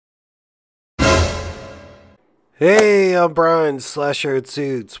Hey, I'm Brian, Slasher at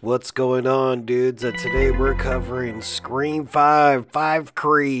Suits. What's going on, dudes? And today we're covering Scream 5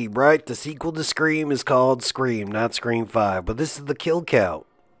 Cream, right? The sequel to Scream is called Scream, not Scream 5, but this is the kill count.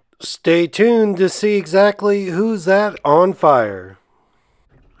 Stay tuned to see exactly who's that on fire.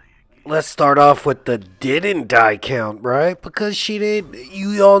 Let's start off with the didn't die count, right? Because she did.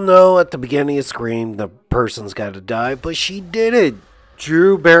 You all know at the beginning of Scream, the person's got to die, but she didn't.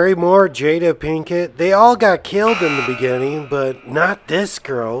 Drew Barrymore, Jada Pinkett, they all got killed in the beginning, but not this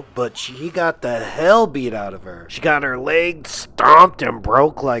girl, but she got the hell beat out of her. She got her leg stomped and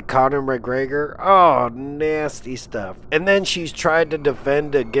broke like Conor McGregor. Oh, nasty stuff. And then she's tried to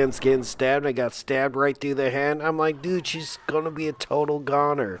defend against getting stabbed and got stabbed right through the hand. I'm like, dude, she's gonna be a total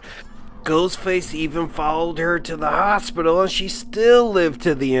goner. Ghostface even followed her to the hospital and she still lived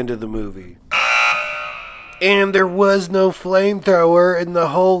to the end of the movie. And there was no flamethrower in the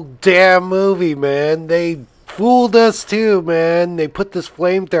whole damn movie, man. They fooled us too, man. They put this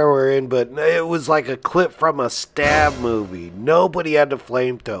flamethrower in, but it was like a clip from a stab movie. Nobody had a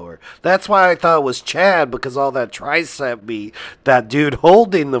flamethrower. That's why I thought it was Chad, because all that tricep beat that dude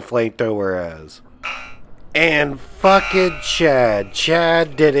holding the flamethrower has. And fucking Chad.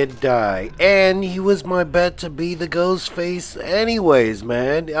 Chad didn't die. And he was my bet to be the Ghostface anyways,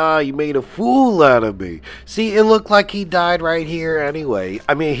 man. You made a fool out of me. See, it looked like he died right here anyway.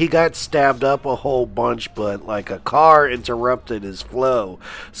 I mean, he got stabbed up a whole bunch, but like a car interrupted his flow.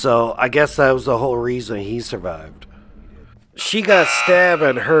 So I guess that was the whole reason he survived. She got stabbed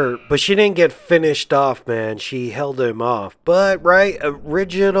and hurt, but she didn't get finished off, man. She held him off. But, right,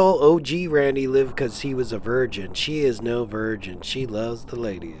 original OG Randy lived because he was a virgin. She is no virgin. She loves the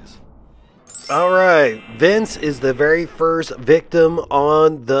ladies. Alright, Vince is the very first victim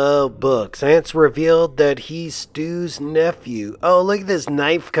on the books. And it's revealed that he's Stu's nephew. Oh, look at this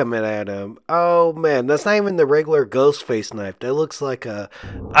knife coming at him. Oh, man, that's not even the regular Ghostface knife. That looks like a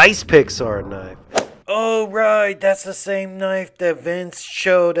ice pick sort of knife. Oh, right, that's the same knife that Vince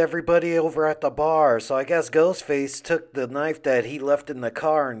showed everybody over at the bar. So I guess Ghostface took the knife that he left in the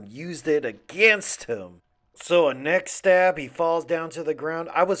car and used it against him. So a neck stab, he falls down to the ground.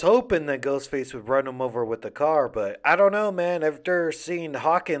 I was hoping that Ghostface would run him over with the car, but I don't know, man. After seeing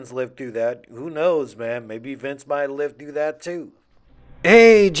Hawkins live through that, who knows, man? Maybe Vince might have lived through that too.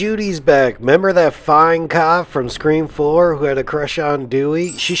 Hey, Judy's back. Remember that fine cop from Scream 4 who had a crush on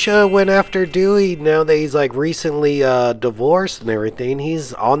Dewey? She should have went after Dewey now that he's like recently divorced and everything.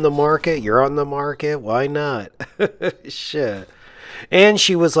 He's on the market. You're on the market. Why not? Shit. And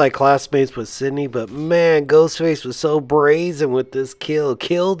she was like classmates with Sydney, but man, Ghostface was so brazen with this kill.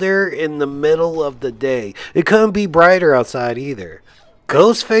 Killed her in the middle of the day. It couldn't be brighter outside either.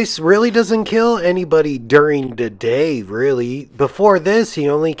 Ghostface really doesn't kill anybody during the day, really. Before this, he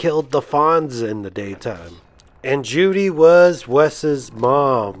only killed the Fonz in the daytime. And Judy was Wes's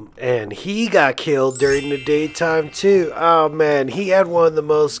mom, and he got killed during the daytime too. Oh man, he had one of the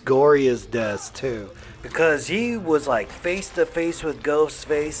most goriest deaths too. Because he was like face to face with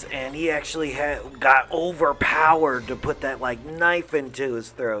Ghostface, and he actually got overpowered to put that like knife into his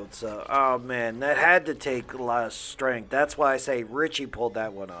throat. So, oh man, that had to take a lot of strength. That's why I say Richie pulled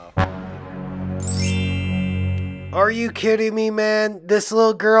that one off. Are you kidding me, man? This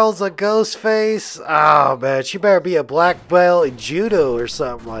little girl's a Ghostface? Oh man, she better be a black belt in judo or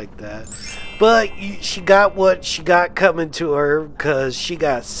something like that. But she got what she got coming to her because she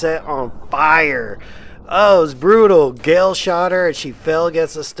got set on fire. Oh, it was brutal. Gale shot her and she fell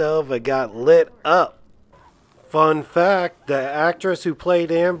against the stove and got lit up. Fun fact, the actress who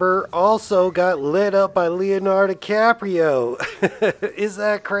played Amber also got lit up by Leonardo DiCaprio. Is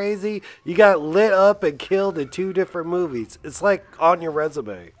that crazy? You got lit up and killed in 2 different movies. It's like on your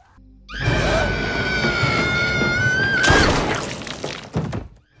resume.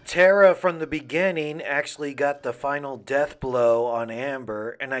 Tara from the beginning actually got the final death blow on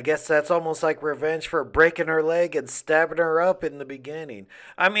Amber, and I guess that's almost like revenge for breaking her leg and stabbing her up in the beginning.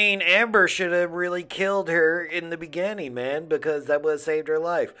 I mean, Amber should have really killed her in the beginning, man, because that would have saved her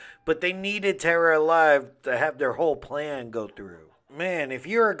life. But they needed Tara alive to have their whole plan go through. Man, if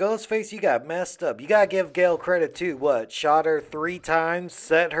you're a Ghostface, you got messed up. You gotta give Gail credit too. What? Shot her 3 times,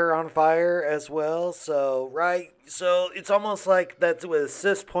 set her on fire as well. So, right? So, it's almost like that's with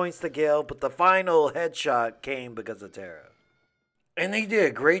assist points to Gail, but the final headshot came because of Tara. And they did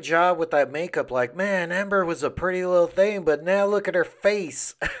a great job with that makeup. Like, man, Amber was a pretty little thing, but now look at her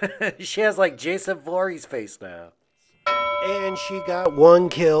face. She has like Jason Voorhees face now. And she got 1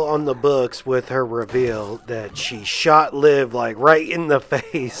 kill on the books with her reveal that she shot Liv like right in the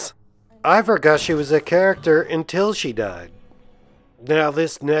face. I forgot she was a character until she died. Now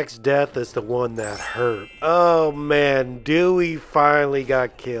this next death is the one that hurt. Oh man, Dewey finally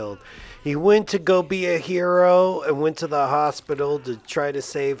got killed. He went to go be a hero and went to the hospital to try to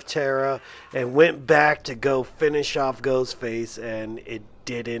save Tara and went back to go finish off Ghostface, and it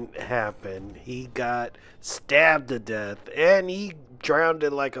didn't happen. He got stabbed to death and he drowned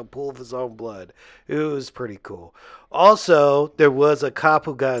in like a pool of his own blood. It was pretty cool. Also, there was a cop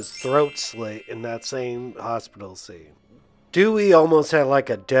who got his throat slit in that same hospital scene. Dewey almost had like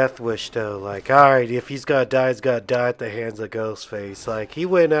a death wish though, like, alright, if he's gotta die, he's gotta die at the hands of Ghostface. Like, he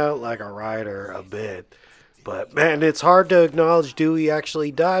went out like a rider a bit. But man, it's hard to acknowledge Dewey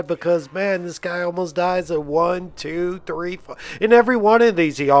actually died because, man, this guy almost dies at 1, 2, 3, 4. In every one of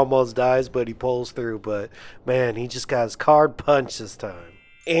these he almost dies, but he pulls through. But man, he just got his card punched this time.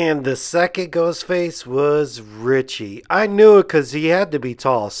 And the second Ghostface was Richie. I knew it because he had to be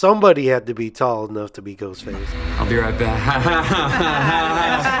tall. Somebody had to be tall enough to be Ghostface. I'll be right back.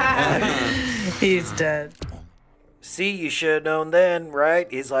 He's dead. See, you should have known then, right?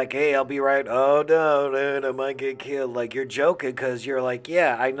 He's like, hey, I'll be right. Oh, no, dude, I might get killed. Like, you're joking because you're like,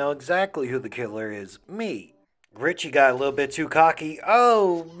 yeah, I know exactly who the killer is. Me. Richie got a little bit too cocky.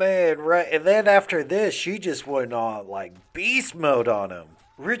 Oh, man, right. And then after this, she just went on, like, beast mode on him.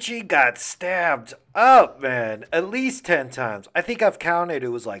 Richie got stabbed up, man, at least 10 times. I think I've counted, it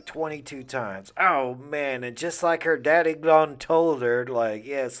was like 22 times. Oh, man, and just like her daddy done told her, like,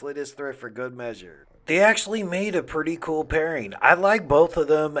 yeah, slit his throat for good measure. They actually made a pretty cool pairing. I like both of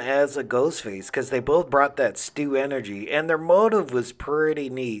them as a Ghostface because they both brought that stew energy, and their motive was pretty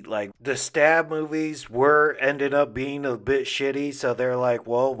neat. Like, the stab movies ended up being a bit shitty, so they're like,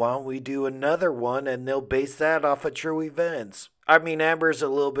 well, why don't we do another one, and they'll base that off of true events. I mean, Amber's a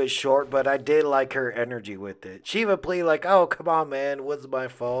little bit short, but I did like her energy with it. She would play like, oh, come on, man, it wasn't my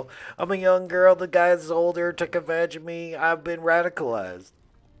fault. I'm a young girl, the guy's older, took advantage of me, I've been radicalized.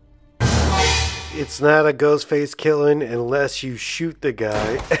 It's not a Ghostface killing unless you shoot the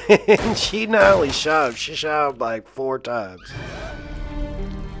guy. And she not only shot him, she shot him like 4 times.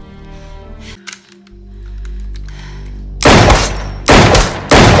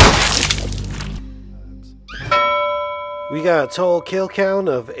 We got a total kill count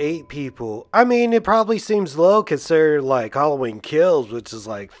of 8 people. I mean, it probably seems low considered like Halloween Kills, which is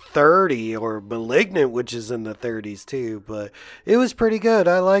like 30, or Malignant, which is in the 30s too, but it was pretty good.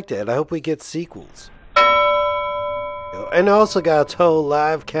 I liked it. I hope we get sequels. And I also got a total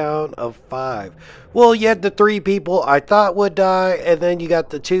live count of 5. Well, you had the 3 people I thought would die, and then you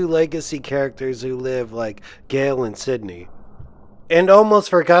got the 2 legacy characters who live, like Gail and Sydney. And almost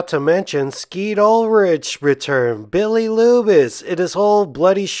forgot to mention, Skeet Ulrich returned. Billy Lubis and his whole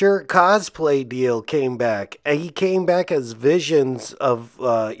bloody shirt cosplay deal came back. And he came back as visions of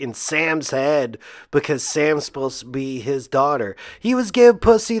in Sam's head because Sam's supposed to be his daughter. He was getting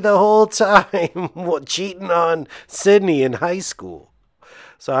pussy the whole time cheating on Sydney in high school.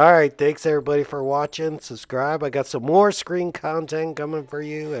 So, alright, thanks everybody for watching. Subscribe. I got some more screen content coming for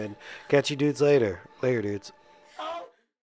you. And catch you dudes later. Later, dudes.